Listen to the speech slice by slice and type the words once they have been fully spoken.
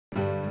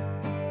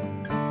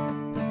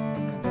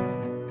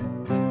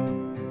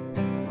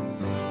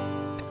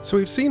So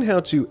we've seen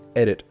how to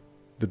edit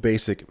the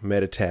basic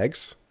meta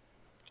tags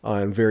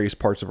on various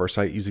parts of our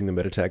site using the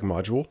metatag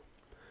module,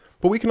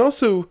 but we can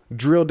also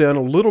drill down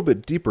a little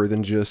bit deeper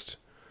than just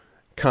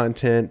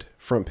content,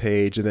 front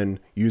page, and then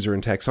user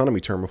and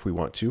taxonomy term if we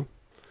want to,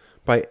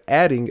 by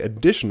adding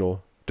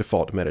additional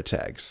default meta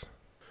tags.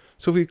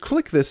 So if we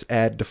click this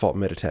Add Default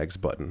Meta Tags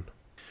button,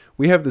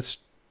 we have this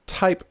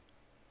type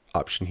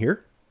option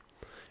here,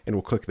 and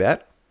we'll click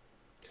that.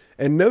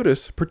 And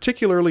notice,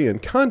 particularly in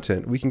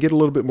content, we can get a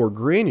little bit more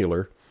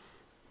granular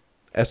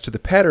as to the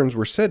patterns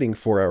we're setting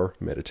for our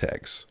meta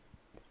tags.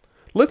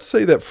 Let's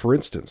say that, for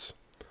instance,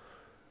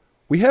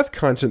 we have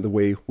content the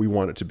way we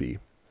want it to be.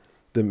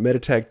 The meta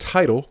tag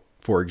title,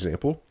 for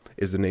example,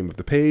 is the name of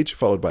the page,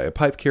 followed by a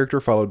pipe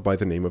character, followed by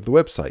the name of the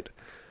website.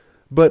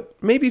 But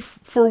maybe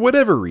for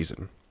whatever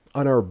reason,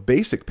 on our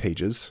basic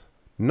pages,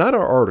 not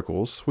our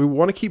articles, we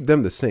want to keep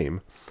them the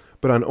same,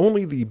 but on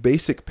only the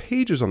basic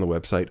pages on the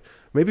website,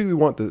 maybe we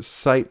want the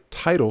site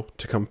title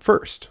to come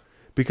first,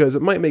 because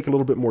it might make a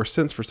little bit more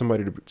sense for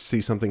somebody to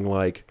see something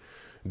like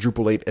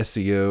Drupal 8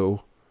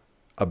 SEO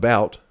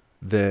about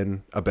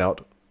than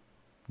about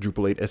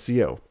Drupal 8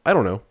 SEO. I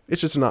don't know.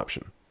 It's just an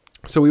option.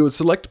 So we would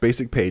select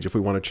basic page if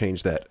we want to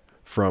change that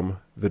from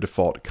the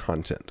default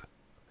content.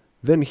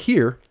 Then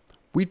here,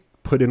 we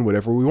put in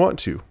whatever we want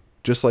to,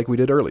 just like we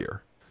did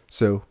earlier.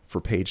 So for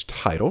page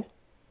title,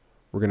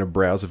 we're going to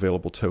browse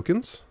available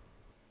tokens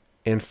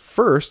and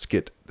first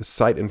get the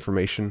site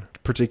information,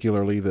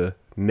 particularly the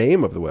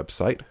name of the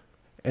website,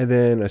 and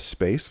then a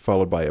space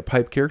followed by a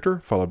pipe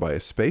character followed by a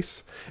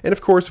space. And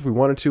of course, if we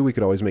wanted to, we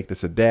could always make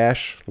this a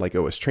dash like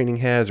OSTraining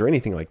has or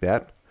anything like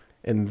that.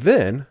 And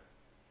then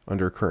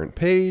under current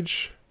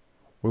page,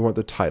 we want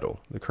the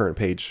title, the current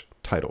page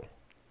title.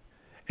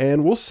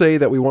 And we'll say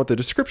that we want the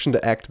description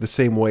to act the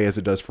same way as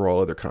it does for all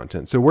other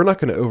content. So we're not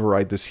going to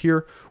override this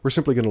here. We're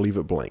simply going to leave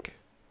it blank.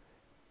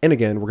 And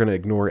again, we're going to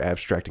ignore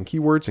abstracting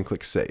keywords and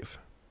click Save.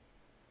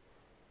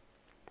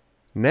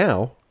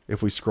 Now,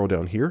 if we scroll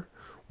down here,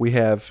 we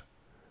have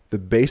the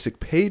basic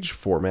page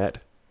format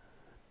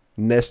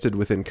nested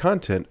within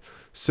content.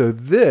 So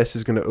this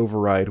is going to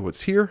override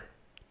what's here.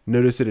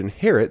 Notice it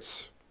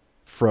inherits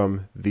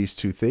from these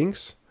two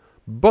things,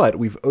 but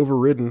we've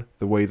overridden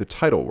the way the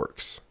title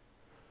works.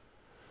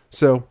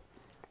 So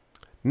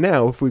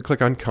now if we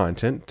click on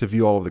content to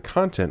view all of the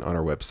content on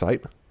our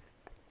website,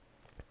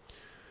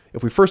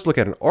 if we first look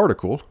at an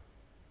article,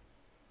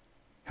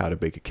 how to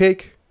bake a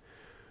cake,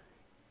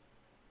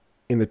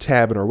 in the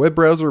tab in our web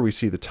browser, we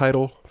see the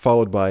title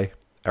followed by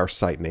our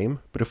site name.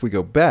 But if we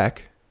go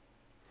back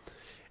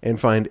and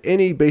find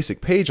any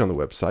basic page on the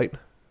website,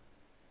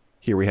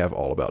 here we have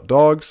all about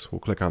dogs. We'll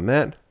click on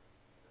that.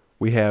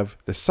 We have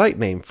the site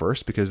name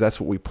first because that's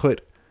what we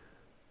put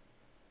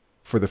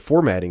for the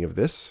formatting of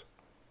this,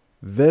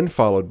 then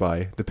followed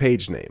by the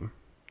page name.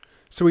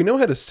 So we know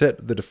how to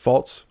set the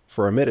defaults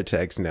for our meta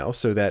tags now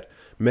so that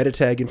meta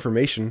tag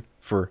information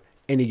for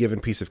any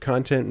given piece of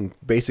content and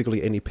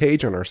basically any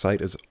page on our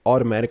site is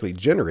automatically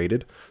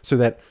generated so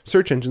that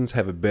search engines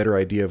have a better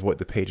idea of what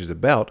the page is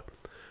about.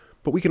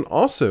 But we can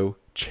also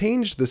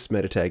change this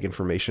meta tag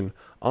information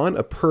on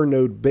a per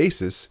node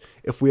basis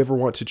if we ever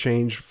want to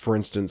change, for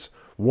instance,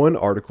 one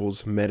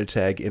article's meta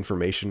tag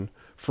information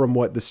from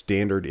what the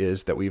standard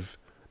is that we've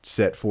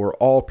set for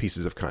all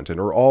pieces of content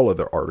or all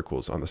other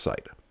articles on the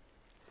site.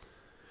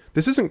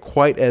 This isn't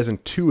quite as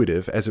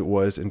intuitive as it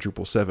was in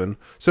Drupal 7,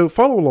 so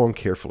follow along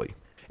carefully.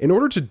 In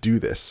order to do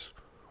this,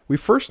 we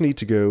first need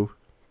to go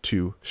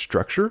to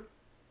Structure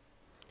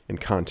and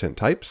Content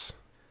Types.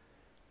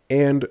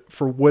 And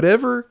for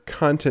whatever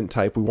content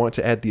type we want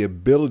to add the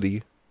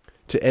ability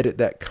to edit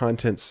that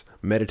content's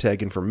meta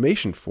tag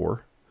information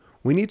for,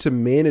 we need to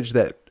manage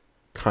that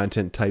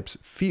content type's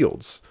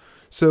fields.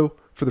 So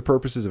for the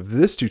purposes of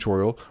this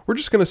tutorial, we're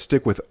just going to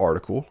stick with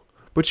article,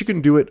 but you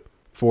can do it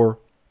for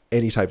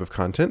any type of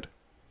content.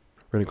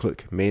 We're going to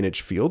click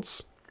Manage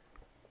Fields,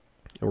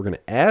 and we're going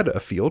to add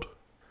a field,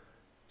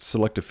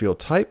 select a field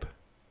type,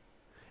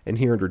 and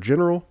here under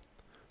General,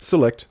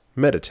 select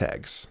Meta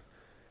Tags.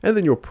 And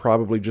then you'll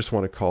probably just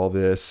want to call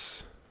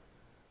this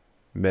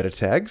Meta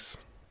Tags.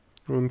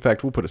 In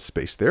fact, we'll put a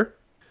space there.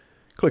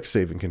 Click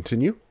Save and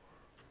Continue.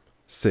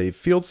 Save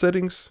field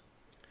settings.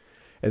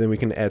 And then we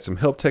can add some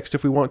help text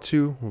if we want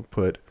to. We'll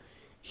put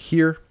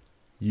here,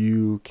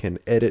 you can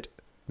edit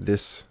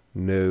this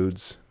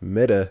node's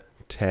meta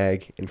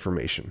tag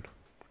information.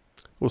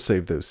 We'll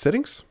save those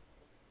settings.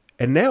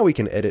 And now we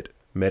can edit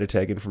meta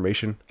tag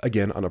information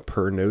again on a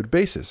per node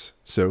basis.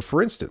 So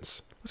for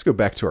instance, let's go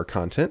back to our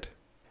content.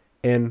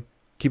 And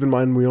keep in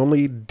mind, we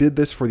only did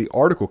this for the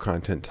article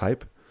content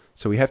type.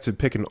 So we have to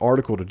pick an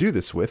article to do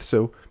this with.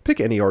 So pick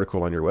any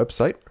article on your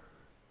website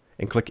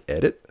and click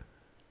Edit.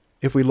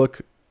 If we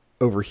look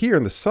over here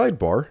in the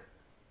sidebar,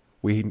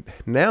 we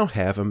now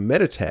have a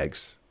meta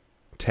tags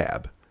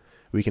tab.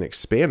 We can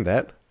expand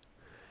that.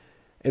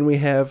 And we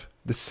have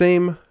the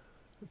same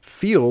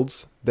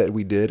fields that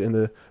we did in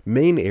the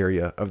main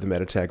area of the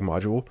meta tag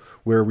module,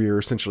 where we are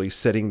essentially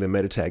setting the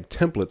meta tag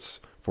templates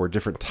for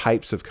different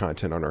types of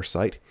content on our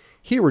site.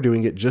 Here we're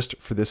doing it just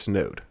for this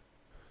node.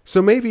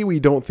 So maybe we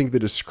don't think the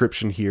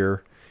description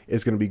here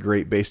is going to be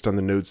great based on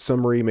the node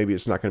summary. Maybe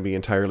it's not going to be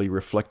entirely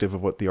reflective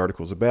of what the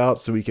article is about.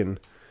 So we can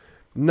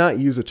not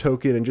use a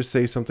token and just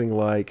say something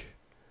like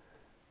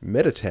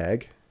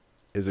metatag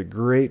is a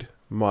great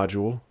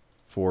module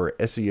for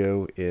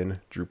SEO in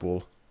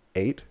Drupal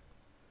 8.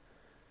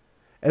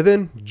 And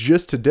then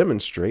just to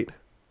demonstrate,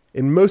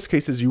 in most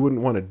cases you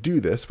wouldn't want to do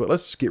this, but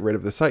let's get rid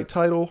of the site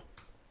title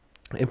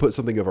and put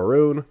something of our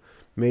own,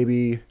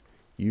 maybe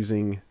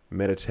using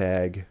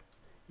metatag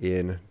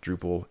in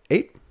Drupal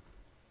 8.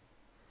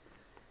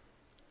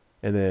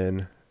 And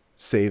then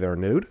save our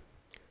node.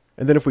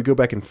 And then if we go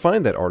back and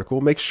find that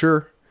article, make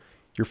sure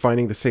you're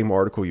finding the same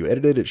article you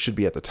edited. It should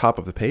be at the top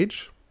of the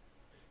page.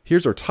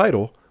 Here's our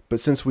title, but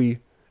since we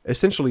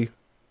essentially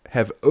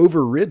have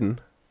overridden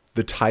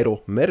the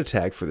title meta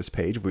tag for this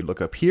page, if we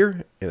look up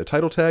here in the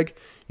title tag,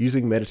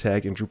 using meta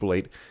tag in Drupal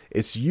 8,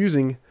 it's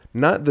using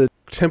not the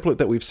template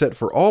that we've set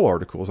for all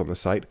articles on the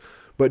site,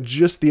 but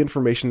just the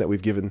information that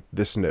we've given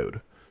this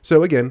node.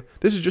 So again,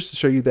 this is just to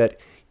show you that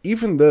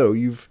even though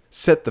you've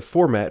set the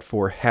format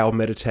for how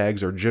meta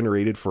tags are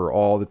generated for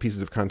all the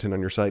pieces of content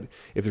on your site,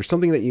 if there's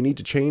something that you need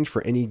to change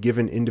for any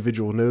given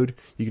individual node,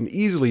 you can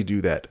easily do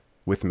that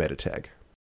with meta tag.